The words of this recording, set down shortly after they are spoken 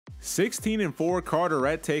16-4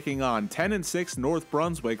 Carteret taking on 10-6 North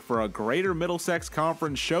Brunswick for a Greater Middlesex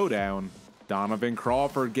Conference showdown. Donovan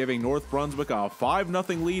Crawford giving North Brunswick a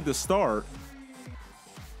 5-0 lead to start.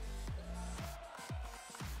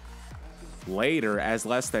 Later, as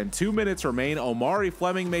less than 2 minutes remain, Omari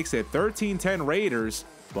Fleming makes it 13-10 Raiders,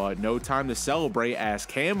 but no time to celebrate as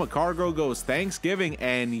Cam McCargo goes Thanksgiving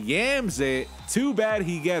and yams it. Too bad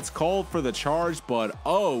he gets called for the charge, but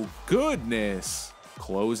oh goodness.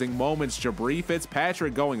 Closing moments, Jabri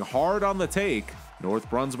Fitzpatrick going hard on the take. North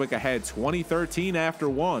Brunswick ahead 20-13 after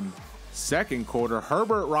one. Second quarter,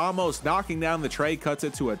 Herbert Ramos knocking down the tray cuts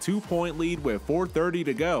it to a 2-point lead with 4:30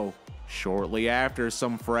 to go. Shortly after,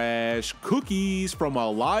 some fresh cookies from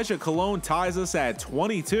Elijah Cologne ties us at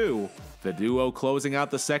 22. The duo closing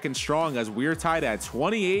out the second strong as we're tied at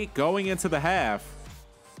 28 going into the half.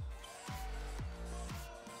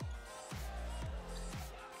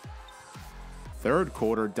 Third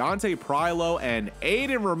quarter, Dante Prylo and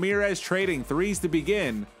Aiden Ramirez trading threes to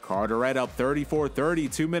begin. Carteret up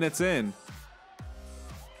 34-30 2 minutes in.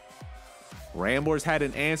 Ramblers had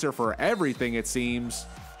an answer for everything it seems.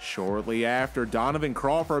 Shortly after, Donovan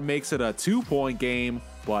Crawford makes it a 2-point game,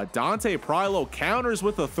 but Dante Prylo counters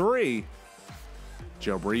with a 3.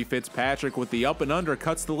 Jabri Fitzpatrick with the up and under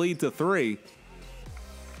cuts the lead to 3.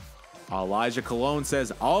 Elijah Cologne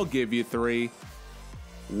says, "I'll give you 3.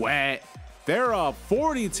 Wet. They're up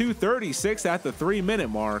 42-36 at the 3-minute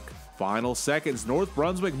mark. Final seconds, North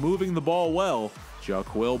Brunswick moving the ball well.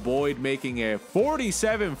 Jaquil Boyd making it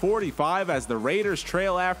 47-45 as the Raiders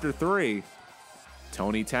trail after 3.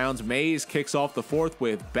 Tony Towns Mays kicks off the fourth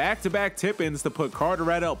with back-to-back tip-ins to put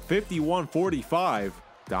Carteret up 51-45.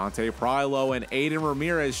 Dante Prylo and Aiden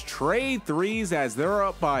Ramirez trade threes as they're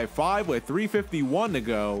up by 5 with 3:51 to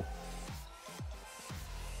go.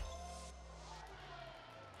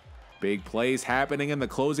 Big plays happening in the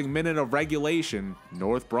closing minute of regulation.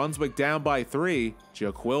 North Brunswick down by 3.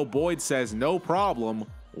 Jaquil Boyd says no problem.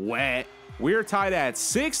 Wet. We're tied at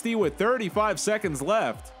 60 with 35 seconds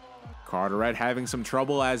left. Carteret having some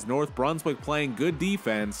trouble as North Brunswick playing good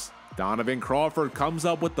defense. Donovan Crawford comes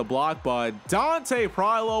up with the block, but Dante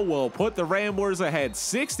Prylo will put the Ramblers ahead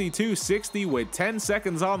 62-60 with 10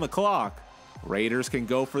 seconds on the clock. Raiders can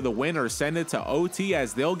go for the win or send it to OT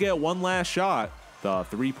as they'll get one last shot. The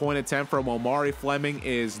 3-point attempt from Omari Fleming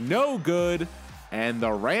is no good, and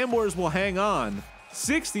the Ramblers will hang on.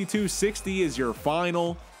 62-60 is your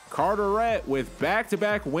final. Carteret with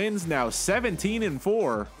back-to-back wins, now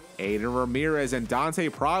 17-4. Aiden Ramirez and Dante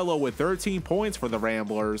Prylo with 13 points for the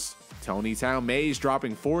Ramblers. Tony Town Mays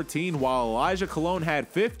dropping 14 while Elijah Cologne had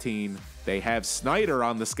 15. They have Snyder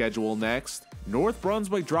on the schedule next. North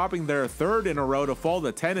Brunswick dropping their third in a row to fall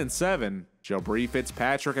to 10-7. Jabri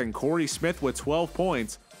Fitzpatrick and Corey Smith with 12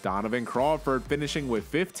 points. Donovan Crawford finishing with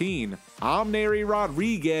 15. I'm Neri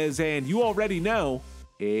Rodriguez, and you already know,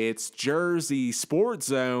 it's Jersey Sports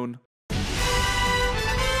Zone.